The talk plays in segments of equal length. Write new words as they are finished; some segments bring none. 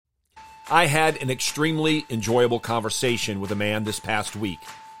I had an extremely enjoyable conversation with a man this past week.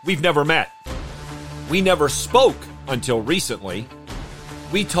 We've never met. We never spoke until recently.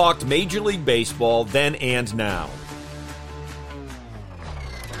 We talked Major League Baseball then and now.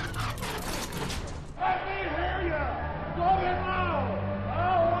 Let me hear you. Slow it low.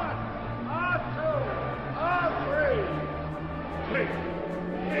 A1, A2, A3. Please.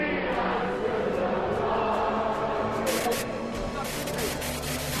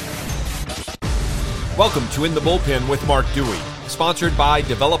 Welcome to In the Bullpen with Mark Dewey, sponsored by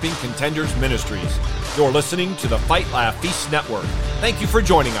Developing Contenders Ministries. You're listening to the Fight Laugh Feast Network. Thank you for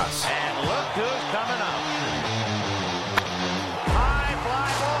joining us. And look who's coming up. High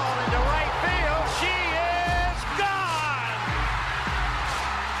fly ball into right field. She is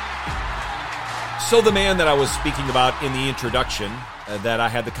gone. So the man that I was speaking about in the introduction, that I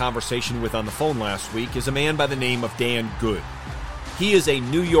had the conversation with on the phone last week, is a man by the name of Dan Good. He is a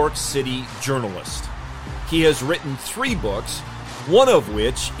New York City journalist. He has written 3 books, one of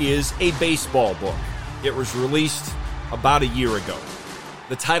which is a baseball book. It was released about a year ago.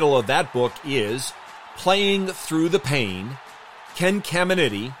 The title of that book is Playing Through the Pain, Ken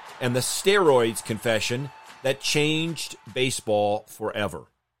Caminiti and the Steroids Confession That Changed Baseball Forever.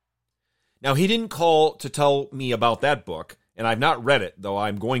 Now, he didn't call to tell me about that book, and I've not read it, though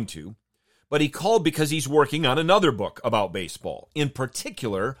I'm going to, but he called because he's working on another book about baseball, in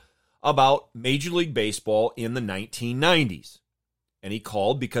particular about Major League Baseball in the 1990s. And he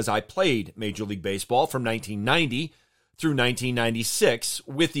called because I played Major League Baseball from 1990 through 1996,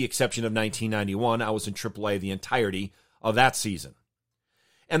 with the exception of 1991. I was in AAA the entirety of that season.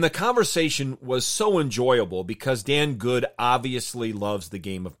 And the conversation was so enjoyable because Dan Good obviously loves the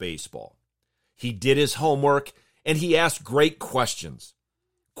game of baseball. He did his homework, and he asked great questions.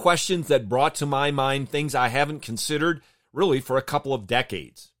 Questions that brought to my mind things I haven't considered really for a couple of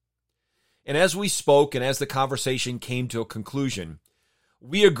decades. And as we spoke and as the conversation came to a conclusion,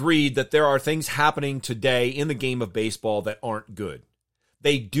 we agreed that there are things happening today in the game of baseball that aren't good.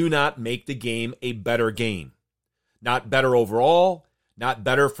 They do not make the game a better game. Not better overall, not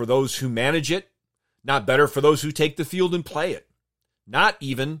better for those who manage it, not better for those who take the field and play it, not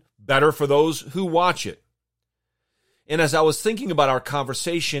even better for those who watch it. And as I was thinking about our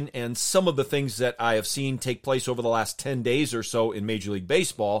conversation and some of the things that I have seen take place over the last 10 days or so in Major League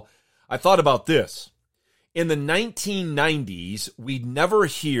Baseball, I thought about this. In the 1990s, we'd never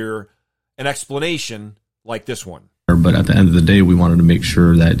hear an explanation like this one. But at the end of the day, we wanted to make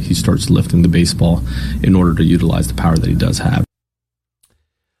sure that he starts lifting the baseball in order to utilize the power that he does have.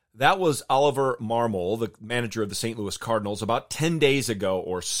 That was Oliver Marmol, the manager of the St. Louis Cardinals, about 10 days ago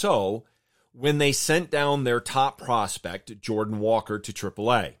or so, when they sent down their top prospect, Jordan Walker, to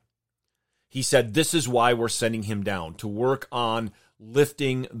AAA. He said, this is why we're sending him down, to work on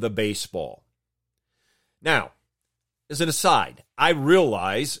lifting the baseball. Now, as an aside, I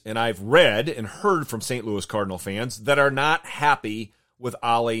realize, and I've read and heard from St. Louis Cardinal fans that are not happy with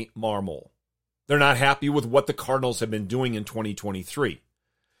Oli Marmol. They're not happy with what the Cardinals have been doing in 2023.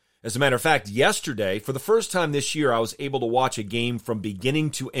 As a matter of fact, yesterday, for the first time this year, I was able to watch a game from beginning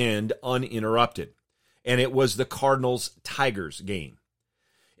to end uninterrupted. And it was the Cardinals-Tigers game.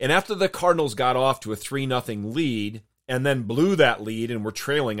 And after the Cardinals got off to a 3-0 lead and then blew that lead and were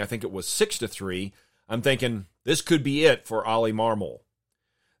trailing, I think it was 6-3, I'm thinking, this could be it for Oli Marmol.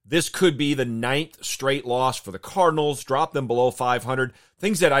 This could be the 9th straight loss for the Cardinals, drop them below 500,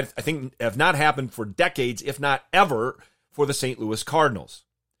 things that I think have not happened for decades, if not ever, for the St. Louis Cardinals.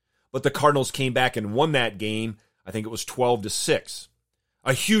 But the Cardinals came back and won that game. I think it was 12-6.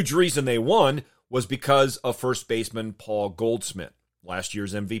 A huge reason they won was because of first baseman Paul Goldschmidt, last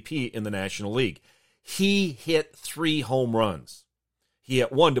year's MVP in the National League. He hit 3 home runs. He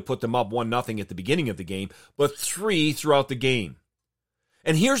hit 1 to put them up 1-0 at the beginning of the game, but 3 throughout the game.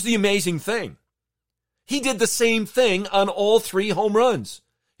 And here's the amazing thing. He did the same thing on all 3 home runs.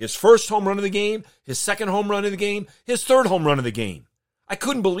 His first home run of the game, his second home run of the game, his third home run of the game. I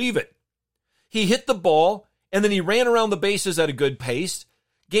couldn't believe it. He hit the ball, and then he ran around the bases at a good pace,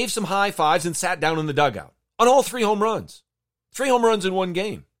 gave some high fives, and sat down in the dugout on all 3 home runs. 3 home runs in one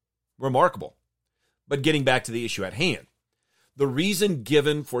game. Remarkable. But getting back to the issue at hand, the reason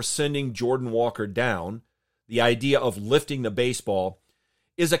given for sending Jordan Walker down, the idea of lifting the baseball,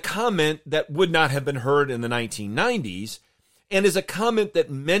 is a comment that would not have been heard in the 1990s, and is a comment that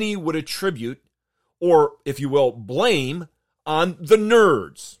many would attribute, or if you will, blame, on the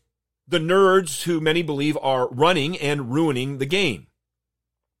nerds. The nerds who many believe are running and ruining the game.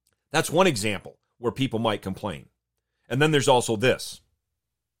 That's one example where people might complain. And then there's also this.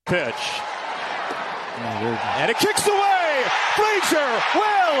 Pitch. And it kicks away. Frazier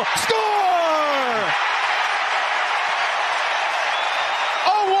will score!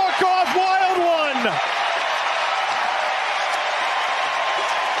 A walk-off wild one!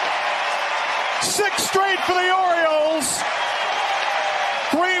 6 straight for the Orioles.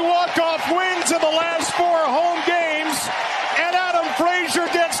 3 walk-off wins in the last 4 home games. And Adam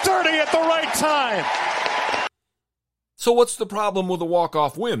Frazier gets dirty at the right time. So what's the problem with a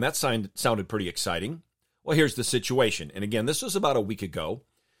walk-off win? That sounded pretty exciting. Well, here's the situation. And again, this was about a week ago.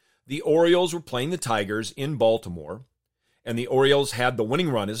 The Orioles were playing the Tigers in Baltimore, and the Orioles had the winning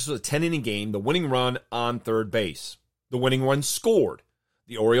run. This was a 10-inning game, the winning run on third base. The winning run scored.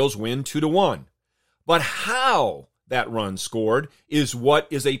 The Orioles win 2-1. But how that run scored is what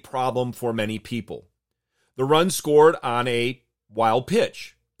is a problem for many people. The run scored on a wild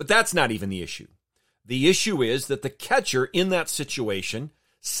pitch, but that's not even the issue. The issue is that the catcher in that situation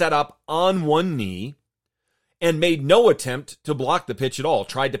set up on one knee and made no attempt to block the pitch at all,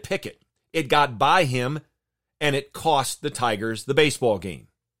 tried to pick it. It got by him, and it cost the Tigers the baseball game.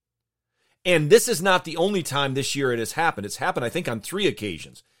 And this is not the only time this year it has happened. It's happened, I think, on 3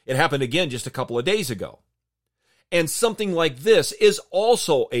 occasions. It happened again just a couple of days ago. And something like this is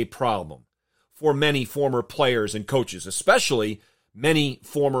also a problem for many former players and coaches, especially many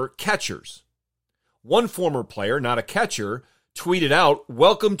former catchers. One former player, not a catcher, tweeted out,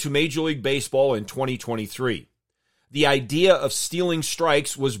 "Welcome to Major League Baseball in 2023. The idea of stealing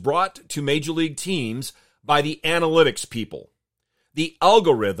strikes was brought to Major League teams by the analytics people. The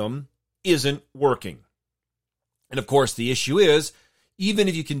algorithm isn't working." And of course, the issue is, even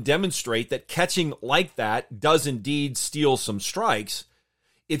if you can demonstrate that catching like that does indeed steal some strikes,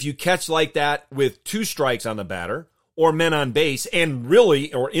 if you catch like that with 2 strikes on the batter or men on base, and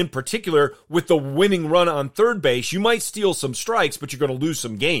really, or in particular, with the winning run on third base, you might steal some strikes, but you're going to lose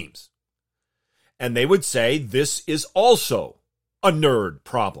some games. And they would say this is also a nerd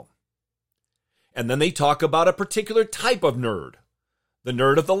problem. And then they talk about a particular type of nerd, the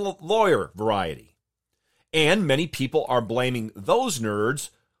nerd of the lawyer variety. And many people are blaming those nerds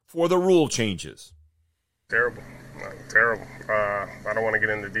for the rule changes. Terrible. Terrible. I don't want to get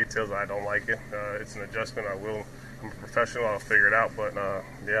into details. I don't like it. It's an adjustment. I'm a professional. I'll figure it out. But,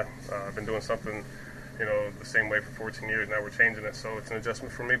 I've been doing something, the same way for 14 years. Now we're changing it. So it's an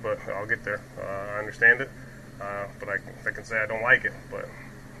adjustment for me, but I'll get there. I understand it. But I can say I don't like it, but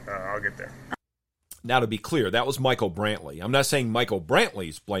I'll get there. Now, to be clear, that was Michael Brantley. I'm not saying Michael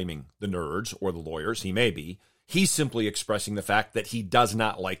Brantley's blaming the nerds or the lawyers. He may be. He's simply expressing the fact that he does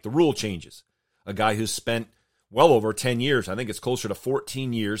not like the rule changes. A guy who's spent well over 10 years, I think it's closer to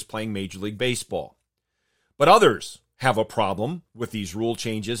 14 years, playing Major League Baseball. But others have a problem with these rule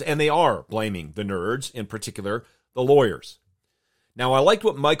changes, and they are blaming the nerds, in particular, the lawyers. Now, I liked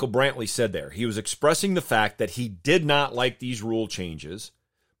what Michael Brantley said there. He was expressing the fact that he did not like these rule changes,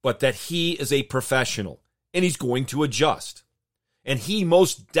 but that he is a professional, and he's going to adjust. And he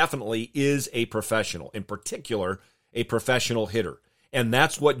most definitely is a professional, in particular, a professional hitter. And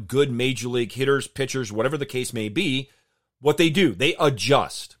that's what good Major League hitters, pitchers, whatever the case may be, what they do. They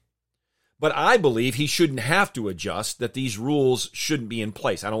adjust. But I believe he shouldn't have to adjust, that these rules shouldn't be in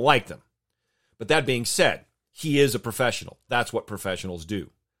place. I don't like them. But that being said, he is a professional. That's what professionals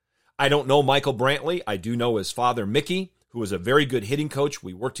do. I don't know Michael Brantley. I do know his father, Mickey, who was a very good hitting coach.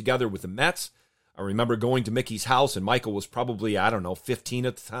 We worked together with the Mets. I remember going to Mickey's house, and Michael was probably, 15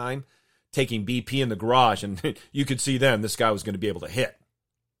 at the time, taking BP in the garage, and you could see then this guy was going to be able to hit.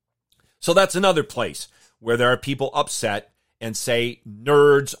 So that's another place where there are people upset and say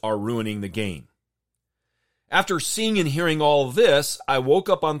nerds are ruining the game. After seeing and hearing all of this, I woke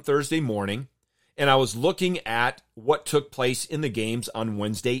up on Thursday morning, and I was looking at what took place in the games on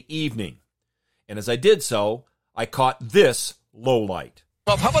Wednesday evening. And as I did so, I caught this lowlight.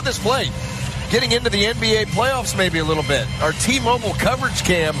 How about this play? Getting into the NBA playoffs maybe a little bit. Our T-Mobile coverage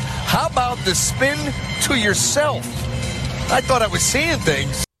cam. How about the spin to yourself? I thought I was seeing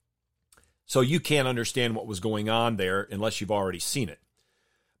things. So you can't understand what was going on there unless you've already seen it.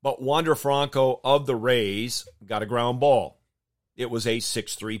 But Wander Franco of the Rays got a ground ball. It was a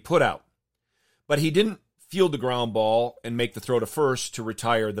 6-3 putout. But he didn't field the ground ball and make the throw to first to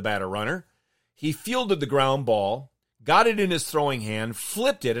retire the batter runner. He fielded the ground ball, got it in his throwing hand,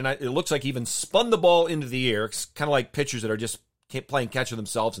 flipped it, and it looks like he even spun the ball into the air. It's kind of like pitchers that are just playing catch of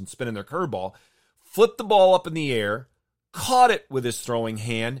themselves and spinning their curveball. Flipped the ball up in the air, caught it with his throwing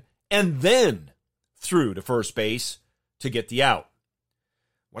hand, and then threw to first base to get the out.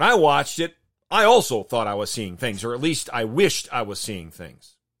 When I watched it, I also thought I was seeing things, or at least I wished I was seeing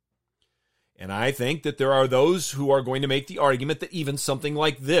things. And I think that there are those who are going to make the argument that even something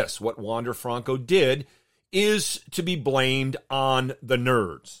like this, what Wander Franco did, is to be blamed on the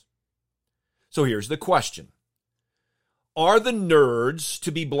nerds. So here's the question. Are the nerds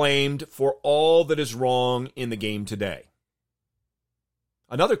to be blamed for all that is wrong in the game today?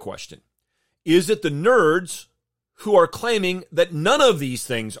 Another question. Is it the nerds who are claiming that none of these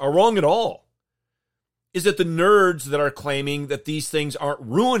things are wrong at all? Is it the nerds that are claiming that these things aren't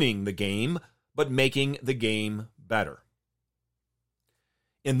ruining the game, but making the game better?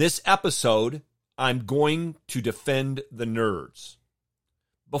 In this episode, I'm going to defend the nerds.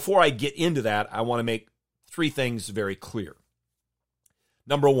 Before I get into that, I want to make three things very clear.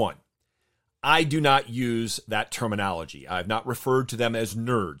 Number one, I do not use that terminology. I've not referred to them as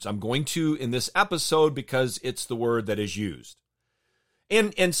nerds. I'm going to in this episode because it's the word that is used.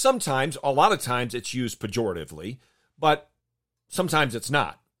 And sometimes, a lot of times, it's used pejoratively, but sometimes it's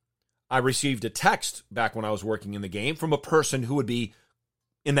not. I received a text back when I was working in the game from a person who would be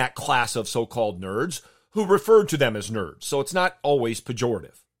in that class of so-called nerds who referred to them as nerds. So it's not always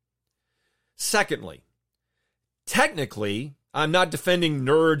pejorative. Secondly, technically, I'm not defending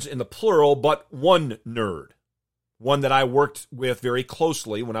nerds in the plural, but one nerd, one that I worked with very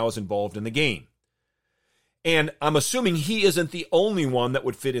closely when I was involved in the game. And I'm assuming he isn't the only one that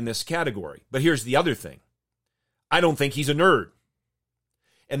would fit in this category. But here's the other thing. I don't think he's a nerd.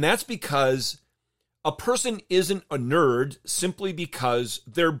 And that's because a person isn't a nerd simply because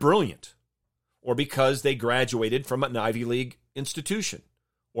they're brilliant, or because they graduated from an Ivy League institution,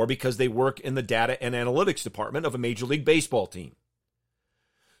 or because they work in the data and analytics department of a Major League Baseball team.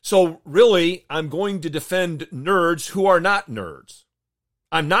 So really, I'm going to defend nerds who are not nerds.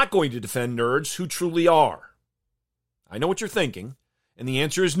 I'm not going to defend nerds who truly are. I know what you're thinking, and the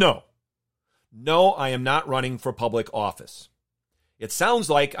answer is no. No, I am not running for public office. It sounds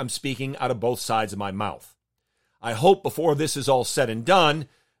like I'm speaking out of both sides of my mouth. I hope before this is all said and done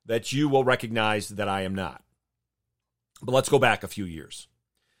that you will recognize that I am not. But let's go back a few years.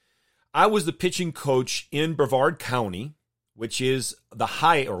 I was the pitching coach in Brevard County, which is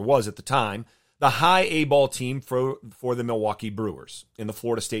was at the time, the high A-ball team for the Milwaukee Brewers in the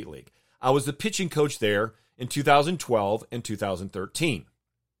Florida State League. I was the pitching coach there in 2012 and 2013.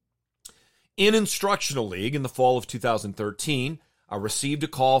 In Instructional League in the fall of 2013, I received a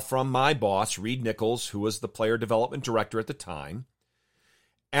call from my boss, Reed Nichols, who was the player development director at the time,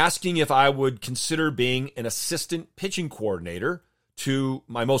 asking if I would consider being an assistant pitching coordinator to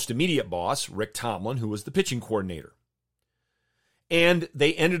my most immediate boss, Rick Tomlin, who was the pitching coordinator. And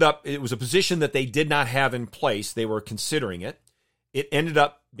it was a position that they did not have in place. They were considering it. It ended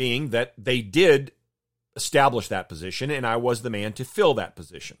up being that they did establish that position, and I was the man to fill that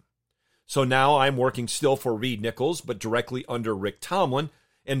position. So now I'm working still for Reed Nichols, but directly under Rick Tomlin,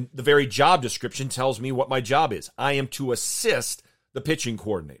 and the very job description tells me what my job is. I am to assist the pitching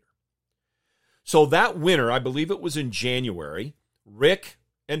coordinator. So that winter, I believe it was in January, Rick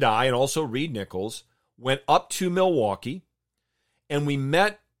and I, and also Reed Nichols, went up to Milwaukee, and we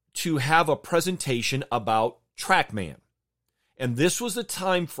met to have a presentation about TrackMan. And this was the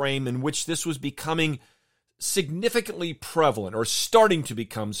time frame in which this was becoming significantly prevalent, or starting to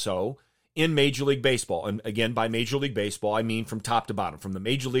become so, in Major League Baseball. And again, by Major League Baseball, I mean from top to bottom, from the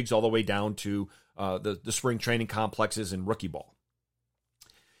major leagues all the way down to the spring training complexes and rookie ball.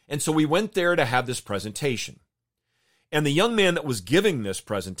 And so we went there to have this presentation. And the young man that was giving this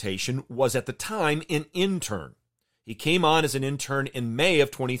presentation was at the time an intern. He came on as an intern in May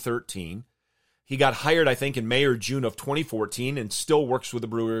of 2013. He got hired, I think, in May or June of 2014 and still works with the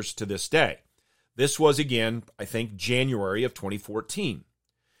Brewers to this day. This was, again, I think, January of 2014.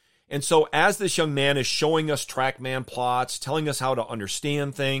 And so as this young man is showing us TrackMan plots, telling us how to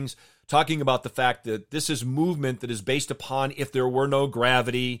understand things, talking about the fact that this is movement that is based upon if there were no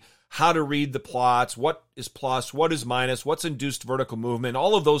gravity, how to read the plots, what is plus, what is minus, what's induced vertical movement,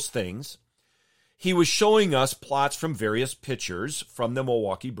 all of those things, he was showing us plots from various pitchers from the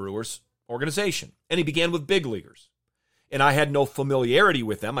Milwaukee Brewers organization. And he began with big leaguers. And I had no familiarity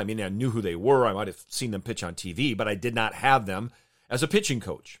with them. I mean, I knew who they were. I might have seen them pitch on TV, but I did not have them as a pitching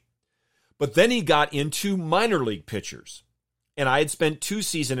coach. But then he got into minor league pitchers. And I had spent 2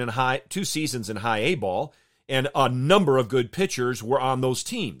 seasons in high A ball, and a number of good pitchers were on those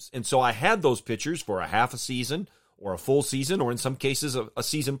teams. And so I had those pitchers for a half a season or a full season, or in some cases a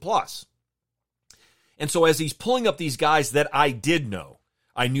season plus. And so as he's pulling up these guys that I did know,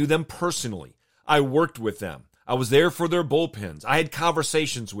 I knew them personally. I worked with them. I was there for their bullpens. I had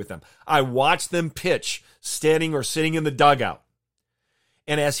conversations with them. I watched them pitch, standing or sitting in the dugout.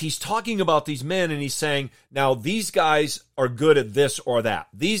 And as he's talking about these men and he's saying, now these guys are good at this or that.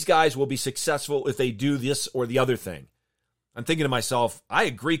 These guys will be successful if they do this or the other thing. I'm thinking to myself, I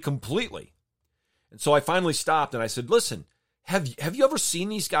agree completely. And so I finally stopped and I said, listen, have you ever seen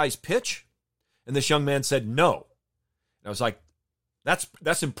these guys pitch? And this young man said, no. And I was like,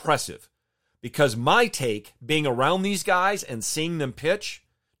 that's impressive. Because my take, being around these guys and seeing them pitch,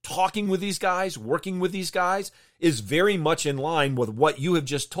 talking with these guys, working with these guys, is very much in line with what you have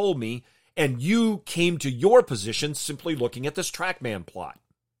just told me. And you came to your position simply looking at this TrackMan plot.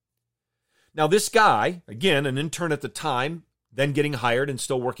 Now, this guy, again, an intern at the time, then getting hired and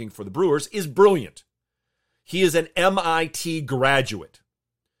still working for the Brewers, is brilliant. He is an MIT graduate.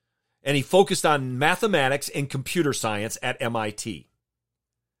 And he focused on mathematics and computer science at MIT.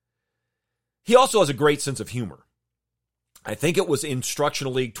 He also has a great sense of humor. I think it was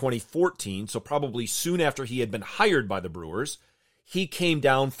Instructional League 2014, so probably soon after he had been hired by the Brewers, he came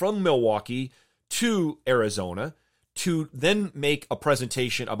down from Milwaukee to Arizona to then make a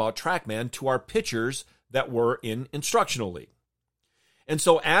presentation about TrackMan to our pitchers that were in Instructional League. And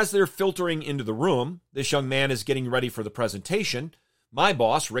so as they're filtering into the room, this young man is getting ready for the presentation. My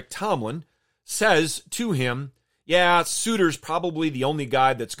boss, Rick Tomlin, says to him, yeah, Suter's probably the only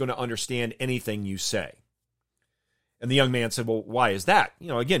guy that's going to understand anything you say. And the young man said, well, why is that?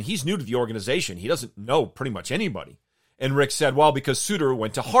 Again, he's new to the organization. He doesn't know pretty much anybody. And Rick said, well, because Suter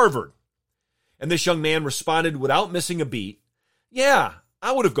went to Harvard. And this young man responded without missing a beat, yeah,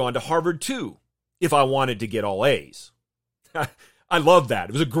 I would have gone to Harvard too if I wanted to get all A's. I love that.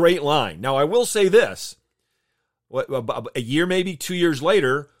 It was a great line. Now, I will say this. A year, maybe 2 years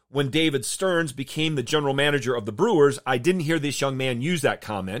later, when David Stearns became the general manager of the Brewers, I didn't hear this young man use that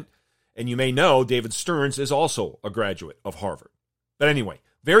comment. And you may know David Stearns is also a graduate of Harvard. But anyway,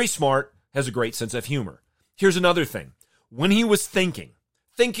 very smart, has a great sense of humor. Here's another thing. When he was thinking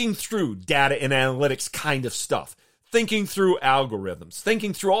through data and analytics kind of stuff, thinking through algorithms,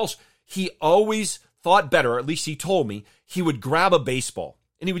 thinking through all, he always thought better, or at least he told me, he would grab a baseball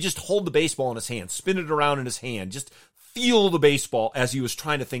and he would just hold the baseball in his hand, spin it around in his hand, just feel the baseball as he was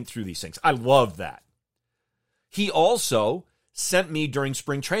trying to think through these things. I love that. He also sent me during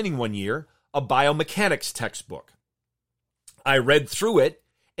spring training one year a biomechanics textbook. I read through it,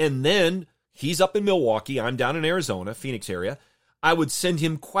 and then he's up in Milwaukee, I'm down in Arizona, Phoenix area. I would send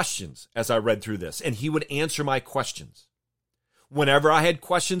him questions as I read through this, and he would answer my questions. Whenever I had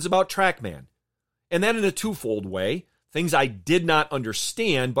questions about TrackMan, and that in a twofold way, things I did not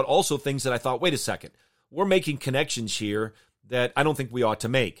understand, but also things that I thought, wait a second, we're making connections here that I don't think we ought to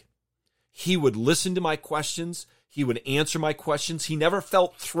make. He would listen to my questions. He would answer my questions. He never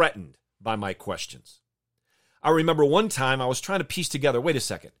felt threatened by my questions. I remember one time I was trying to piece together, wait a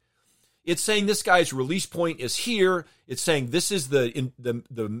second. It's saying this guy's release point is here. It's saying this is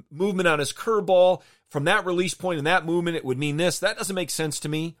the movement on his curveball. From that release point and that movement, it would mean this. That doesn't make sense to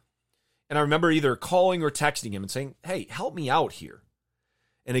me. And I remember either calling or texting him and saying, hey, help me out here.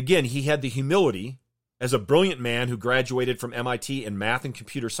 And again, he had the humility as a brilliant man who graduated from MIT in math and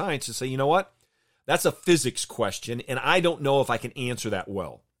computer science to say, you know what? That's a physics question, and I don't know if I can answer that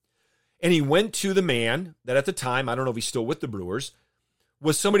well. And he went to the man that at the time, I don't know if he's still with the Brewers,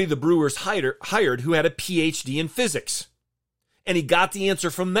 was somebody the Brewers hired who had a PhD in physics. And he got the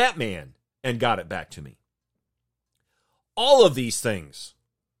answer from that man and got it back to me. All of these things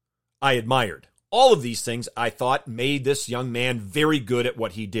I admired. All of these things I thought made this young man very good at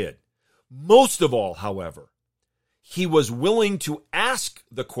what he did. Most of all, however, he was willing to ask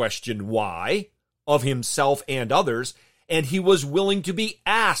the question why of himself and others, and he was willing to be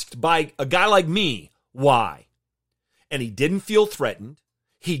asked by a guy like me why. And he didn't feel threatened.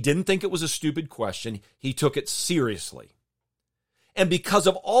 He didn't think it was a stupid question. He took it seriously. And because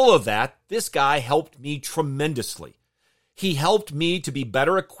of all of that, this guy helped me tremendously. He helped me to be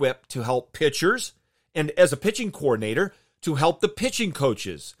better equipped to help pitchers, and as a pitching coordinator, to help the pitching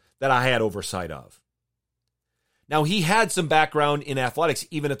coaches that I had oversight of. Now, he had some background in athletics,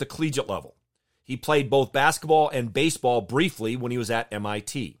 even at the collegiate level. He played both basketball and baseball briefly when he was at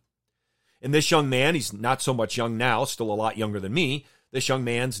MIT. And this young man, he's not so much young now, still a lot younger than me. This young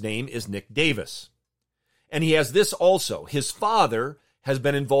man's name is Nick Davis. And he has this also. His father has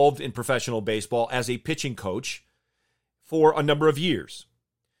been involved in professional baseball as a pitching coach for a number of years.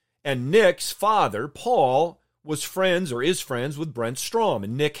 And Nick's father, Paul, was friends or is friends with Brent Strom.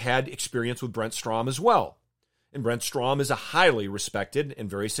 And Nick had experience with Brent Strom as well. And Brent Strom is a highly respected and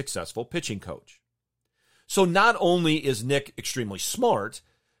very successful pitching coach. So not only is Nick extremely smart,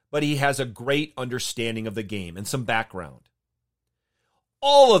 but he has a great understanding of the game and some background.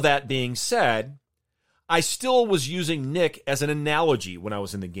 All of that being said, I still was using Nick as an analogy when I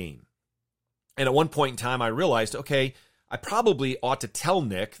was in the game. And at one point in time, I realized, okay, I probably ought to tell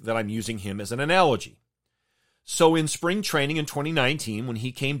Nick that I'm using him as an analogy. So in spring training in 2019, when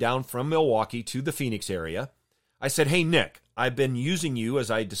he came down from Milwaukee to the Phoenix area, I said, hey, Nick, I've been using you,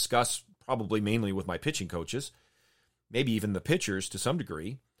 as I discuss probably mainly with my pitching coaches, maybe even the pitchers to some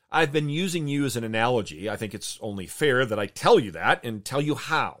degree. I've been using you as an analogy. I think it's only fair that I tell you that and tell you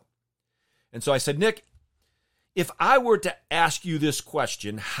how. And so I said, Nick, if I were to ask you this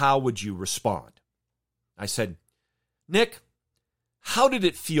question, how would you respond? I said, Nick, how did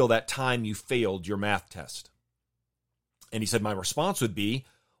it feel that time you failed your math test? And he said, my response would be,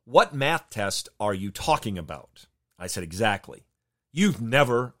 what math test are you talking about? I said, exactly. You've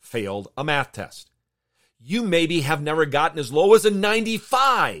never failed a math test. You maybe have never gotten as low as a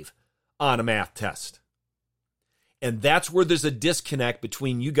 95 on a math test. And that's where there's a disconnect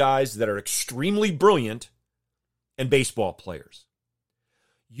between you guys that are extremely brilliant and baseball players.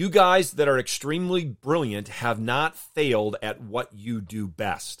 You guys that are extremely brilliant have not failed at what you do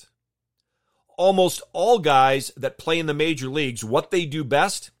best. Almost all guys that play in the major leagues, what they do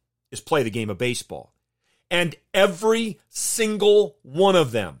best is play the game of baseball. And every single one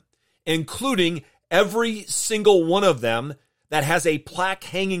of them, including every single one of them that has a plaque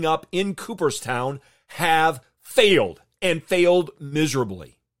hanging up in Cooperstown, have failed and failed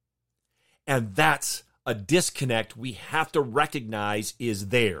miserably. And that's a disconnect we have to recognize is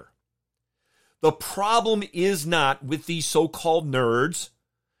there. The problem is not with these so-called nerds.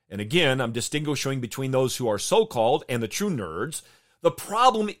 And again, I'm distinguishing between those who are so-called and the true nerds. The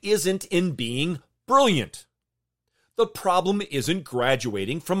problem isn't in being brilliant. The problem isn't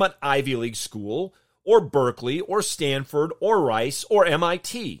graduating from an Ivy League school or Berkeley or Stanford or Rice or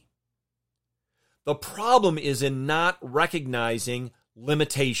MIT. The problem is in not recognizing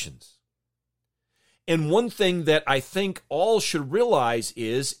limitations. And one thing that I think all should realize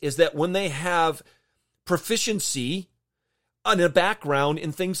is that when they have proficiency and a background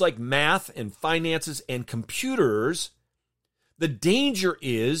in things like math and finances and computers, the danger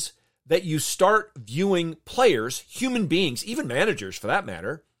is that you start viewing players, human beings, even managers for that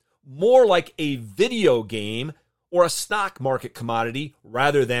matter, more like a video game or a stock market commodity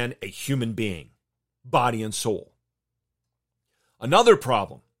rather than a human being, body and soul. Another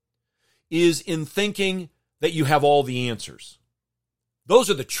problem is in thinking that you have all the answers. Those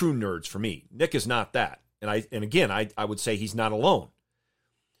are the true nerds for me. Nick is not that. And again, I would say he's not alone.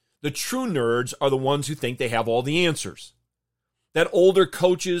 The true nerds are the ones who think they have all the answers. That older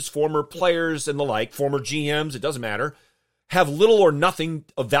coaches, former players and the like, former GMs, it doesn't matter, have little or nothing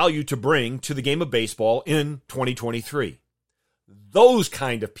of value to bring to the game of baseball in 2023. Those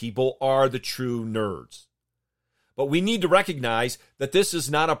kind of people are the true nerds. But we need to recognize that this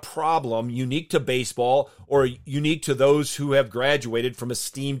is not a problem unique to baseball or unique to those who have graduated from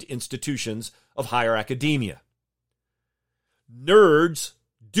esteemed institutions of higher academia. Nerds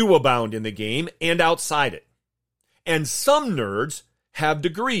do abound in the game and outside it. And some nerds have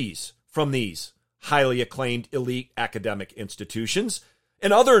degrees from these highly acclaimed elite academic institutions,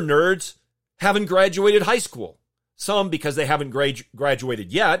 and other nerds haven't graduated high school. Some because they haven't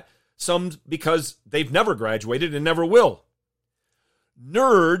graduated yet, some because they've never graduated and never will.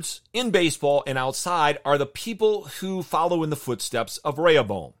 Nerds in baseball and outside are the people who follow in the footsteps of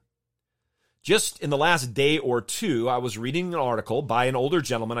Rehoboam. Just in the last day or two, I was reading an article by an older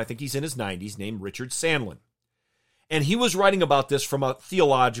gentleman, I think he's in his 90s, named Richard Sandlin. And he was writing about this from a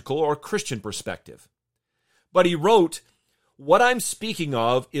theological or Christian perspective. But he wrote, what I'm speaking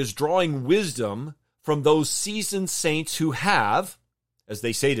of is drawing wisdom from those seasoned saints who have, as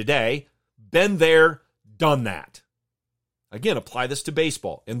they say today, been there, done that. Again, apply this to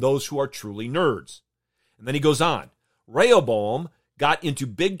baseball and those who are truly nerds. And then he goes on. Rehoboam got into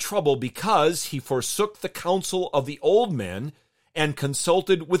big trouble because he forsook the counsel of the old men and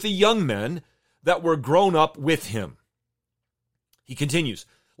consulted with the young men that were grown up with him. He continues,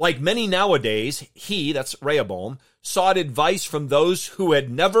 like many nowadays, he, that's Rehoboam, sought advice from those who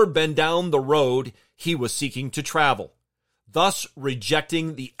had never been down the road he was seeking to travel, thus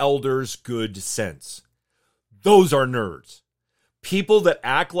rejecting the elders' good sense. Those are nerds. People that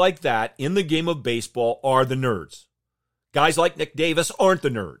act like that in the game of baseball are the nerds. Guys like Nick Davis aren't the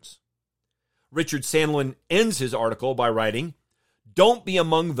nerds. Richard Sandlin ends his article by writing, don't be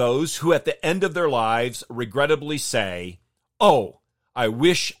among those who at the end of their lives regrettably say, oh, I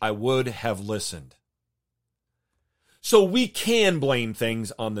wish I would have listened. So we can blame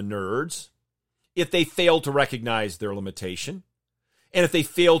things on the nerds if they fail to recognize their limitation and if they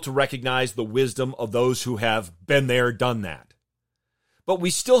fail to recognize the wisdom of those who have been there, done that. But we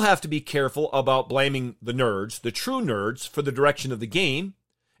still have to be careful about blaming the nerds, the true nerds, for the direction of the game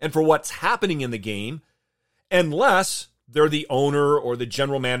and for what's happening in the game, unless they're the owner or the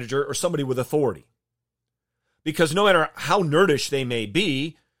general manager or somebody with authority. Because no matter how nerdish they may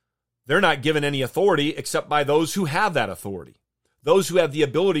be, they're not given any authority except by those who have that authority. Those who have the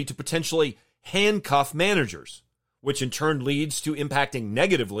ability to potentially handcuff managers, which in turn leads to impacting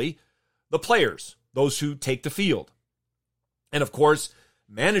negatively the players, those who take the field. And of course,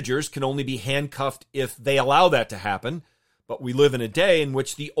 managers can only be handcuffed if they allow that to happen. But we live in a day in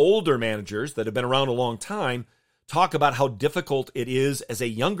which the older managers that have been around a long time talk about how difficult it is as a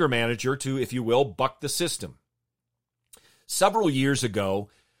younger manager to, if you will, buck the system. Several years ago,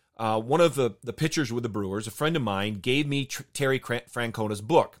 one of the pitchers with the Brewers, a friend of mine, gave me Terry Francona's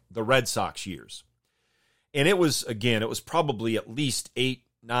book, The Red Sox Years. And it was probably at least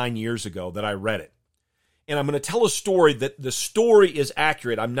 8-9 years ago that I read it. And I'm going to tell a story that the story is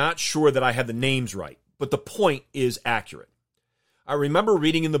accurate. I'm not sure that I have the names right, but the point is accurate. I remember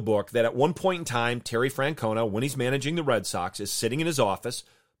reading in the book that at one point in time, Terry Francona, when he's managing the Red Sox, is sitting in his office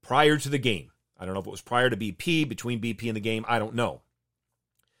prior to the game. I don't know if it was prior to BP, between BP and the game, I don't know.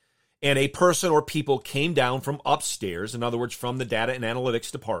 And a person or people came down from upstairs, in other words, from the data and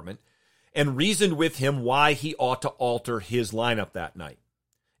analytics department, and reasoned with him why he ought to alter his lineup that night.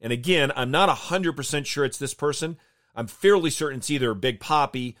 And again, I'm not 100% sure it's this person. I'm fairly certain it's either Big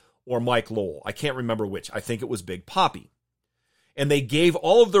Papi or Mike Lowell. I can't remember which. I think it was Big Papi. And they gave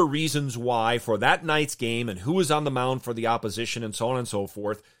all of their reasons why for that night's game and who was on the mound for the opposition and so on and so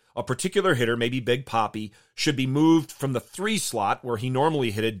forth. A particular hitter, maybe Big Papi, should be moved from the 3 slot where he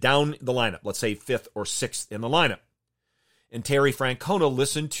normally hit it down the lineup, let's say 5th or 6th in the lineup. And Terry Francona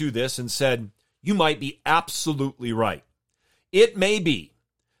listened to this and said, "You might be absolutely right. It may be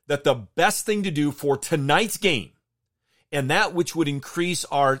that the best thing to do for tonight's game, and that which would increase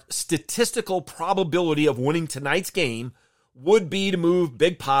our statistical probability of winning tonight's game, would be to move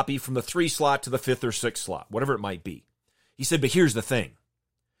Big Papi from the 3 slot to the 5th or 6th slot, whatever it might be." He said, "But here's the thing.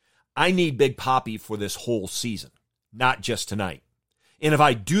 I need Big Papi for this whole season, not just tonight. And if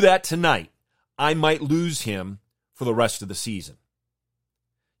I do that tonight, I might lose him for the rest of the season."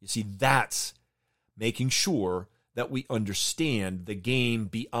 You see, that's making sure that we understand the game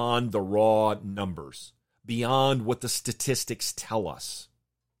beyond the raw numbers, beyond what the statistics tell us.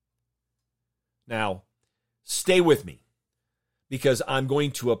 Now, stay with me, because I'm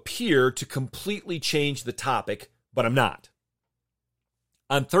going to appear to completely change the topic, but I'm not.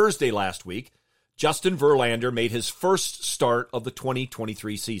 On Thursday last week, Justin Verlander made his first start of the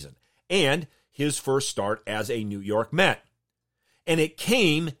 2023 season and his first start as a New York Met. And it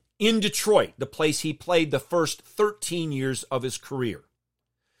came in Detroit, the place he played the first 13 years of his career.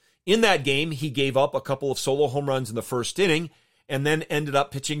 In that game, he gave up a couple of solo home runs in the first inning and then ended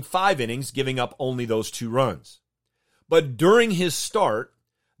up pitching 5 innings, giving up only those 2 runs. But during his start,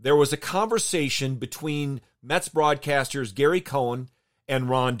 there was a conversation between Mets broadcasters Gary Cohen and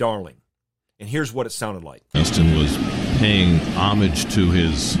Ron Darling. And here's what it sounded like. Justin was paying homage to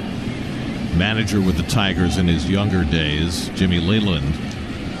his manager with the Tigers in his younger days, Jimmy Leyland,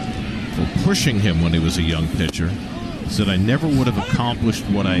 for pushing him when he was a young pitcher. He said, "I never would have accomplished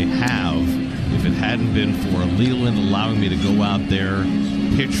what I have if it hadn't been for Leyland allowing me to go out there,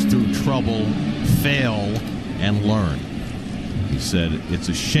 pitch through trouble, fail, and learn." He said, "It's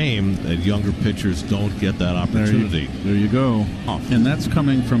a shame that younger pitchers don't get that opportunity." There you go. And that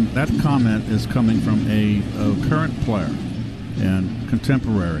comment is coming from a current player and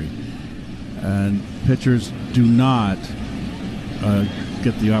contemporary. And pitchers do not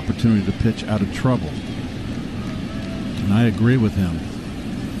get the opportunity to pitch out of trouble. And I agree with him.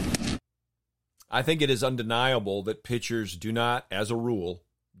 I think it is undeniable that pitchers do not, as a rule,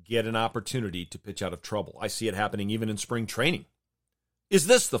 get an opportunity to pitch out of trouble. I see it happening even in spring training. Is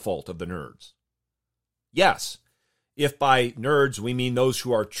this the fault of the nerds? Yes. If by nerds we mean those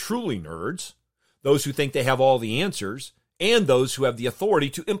who are truly nerds, those who think they have all the answers, and those who have the authority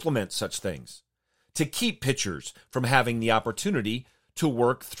to implement such things, to keep pitchers from having the opportunity to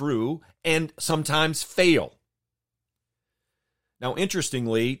work through and sometimes fail. Now,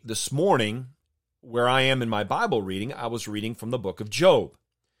 interestingly, this morning, where I am in my Bible reading, I was reading from the book of Job,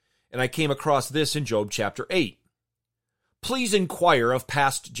 and I came across this in Job chapter 8. "Please inquire of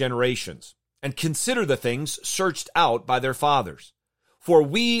past generations, and consider the things searched out by their fathers. For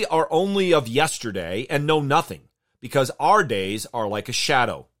we are only of yesterday and know nothing, because our days are like a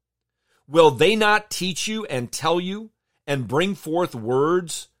shadow. Will they not teach you and tell you and bring forth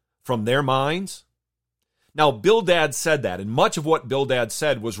words from their minds?" Now, Bildad said that, and much of what Bildad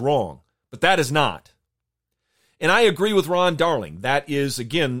said was wrong, but that is not. And I agree with Ron Darling. That is,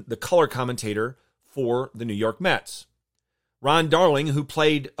 again, the color commentator for the New York Mets. Ron Darling, who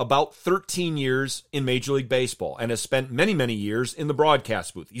played about 13 years in Major League Baseball and has spent many, many years in the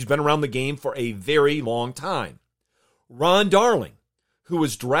broadcast booth. He's been around the game for a very long time. Ron Darling, who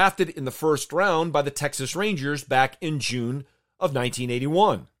was drafted in the first round by the Texas Rangers back in June of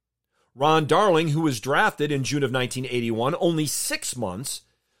 1981. Ron Darling, who was drafted in June of 1981, only 6 months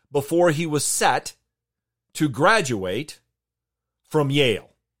before he was set to graduate from Yale.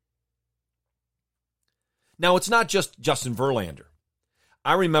 Now, it's not just Justin Verlander.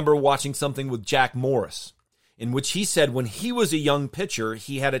 I remember watching something with Jack Morris, in which he said when he was a young pitcher,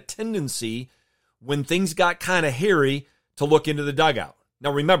 he had a tendency, when things got kind of hairy, to look into the dugout.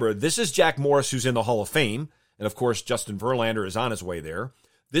 Now, remember, this is Jack Morris, who's in the Hall of Fame, and of course, Justin Verlander is on his way there.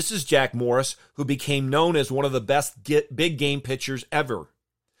 This is Jack Morris, who became known as one of the best big game pitchers ever.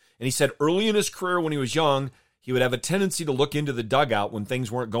 And he said early in his career when he was young, he would have a tendency to look into the dugout when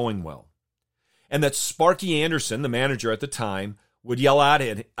things weren't going well. And that Sparky Anderson, the manager at the time, would yell out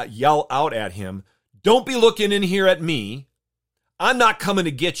at him, "Don't be looking in here at me. I'm not coming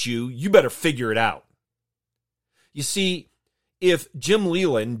to get you. You better figure it out." You see, if Jim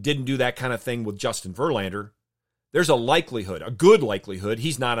Leyland didn't do that kind of thing with Justin Verlander, there's a good likelihood,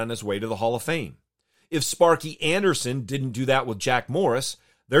 he's not on his way to the Hall of Fame. If Sparky Anderson didn't do that with Jack Morris,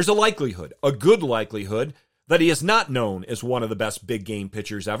 there's a good likelihood, that he is not known as one of the best big game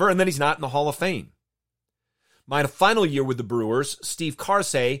pitchers ever, and that he's not in the Hall of Fame. My final year with the Brewers, Steve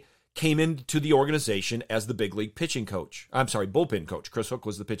Karsay came into the organization as the big league bullpen coach. Chris Hook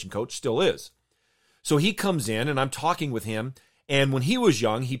was the pitching coach, still is. So he comes in, and I'm talking with him, and when he was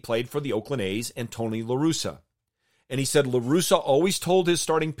young, he played for the Oakland A's and Tony La Russa. And he said La Russa always told his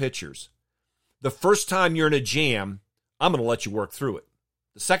starting pitchers, the first time you're in a jam, I'm going to let you work through it.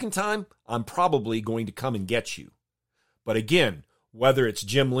 The second time, I'm probably going to come and get you. But again, whether it's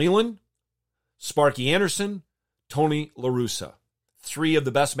Jim Leyland, Sparky Anderson, Tony La Russa, 3 of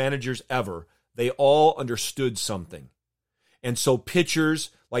the best managers ever, they all understood something. And so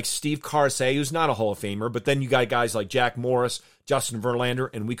pitchers like Steve Karsay, who's not a Hall of Famer, but then you got guys like Jack Morris, Justin Verlander,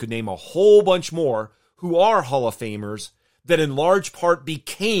 and we could name a whole bunch more who are Hall of Famers that in large part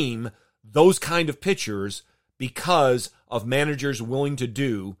became those kind of pitchers because of managers willing to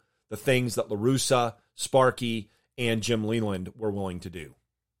do the things that La Russa, Sparky, and Jim Leyland were willing to do.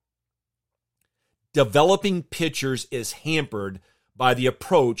 Developing pitchers is hampered by the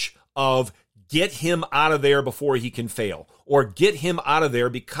approach of get him out of there before he can fail, or get him out of there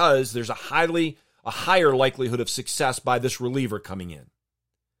because there's a higher likelihood of success by this reliever coming in.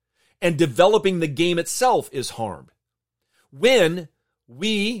 And developing the game itself is harmed. When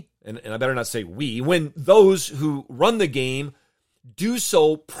we, and I better not say we, when those who run the game do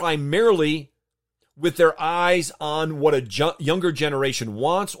so primarily with their eyes on what a younger generation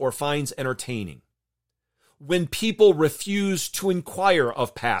wants or finds entertaining. When people refuse to inquire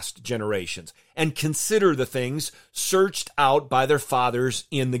of past generations and consider the things searched out by their fathers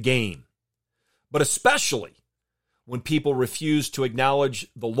in the game. But especially when people refuse to acknowledge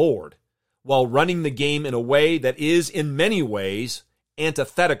the Lord while running the game in a way that is in many ways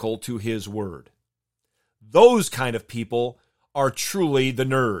antithetical to his word. Those kind of people are truly the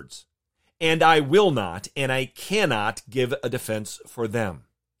nerds, and I will not and I cannot give a defense for them.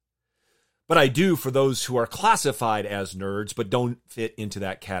 But I do for those who are classified as nerds but don't fit into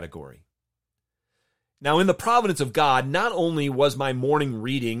that category. Now, in the providence of God, not only was my morning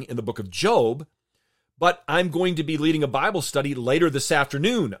reading in the book of Job, but I'm going to be leading a Bible study later this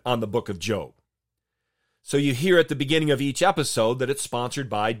afternoon on the book of Job. So you hear at the beginning of each episode that it's sponsored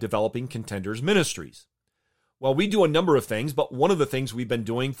by Developing Contenders Ministries. Well, we do a number of things, but one of the things we've been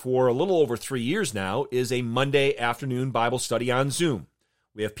doing for a little over 3 years now is a Monday afternoon Bible study on Zoom.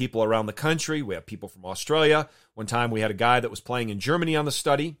 We have people around the country. We have people from Australia. One time we had a guy that was playing in Germany on the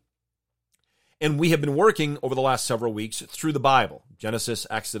study. And we have been working over the last several weeks through the Bible, Genesis,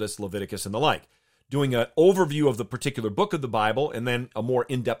 Exodus, Leviticus, and the like, doing an overview of the particular book of the Bible and then a more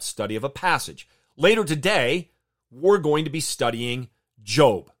in-depth study of a passage. Later today, we're going to be studying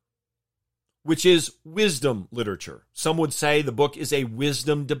Job, which is wisdom literature. Some would say the book is a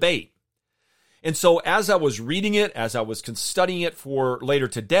wisdom debate. And so as I was reading it, as I was studying it for later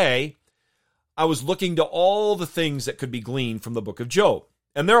today, I was looking to all the things that could be gleaned from the book of Job.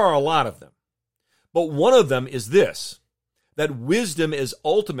 And there are a lot of them. But one of them is this, that wisdom is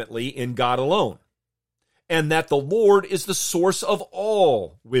ultimately in God alone, and that the Lord is the source of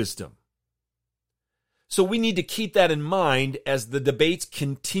all wisdom. So we need to keep that in mind as the debates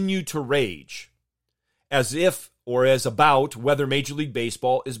continue to rage, as if or as about whether Major League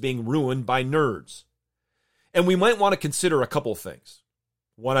Baseball is being ruined by nerds. And we might want to consider a couple things.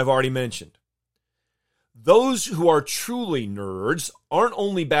 One I've already mentioned. those who are truly nerds aren't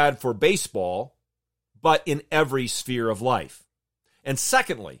only bad for baseball, but in every sphere of life. And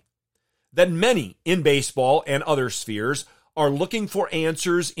secondly, that many in baseball and other spheres are looking for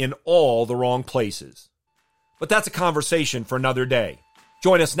answers in all the wrong places. But that's a conversation for another day.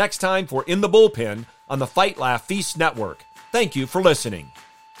 Join us next time for In the Bullpen on the Fight Laugh Feast Network. Thank you for listening.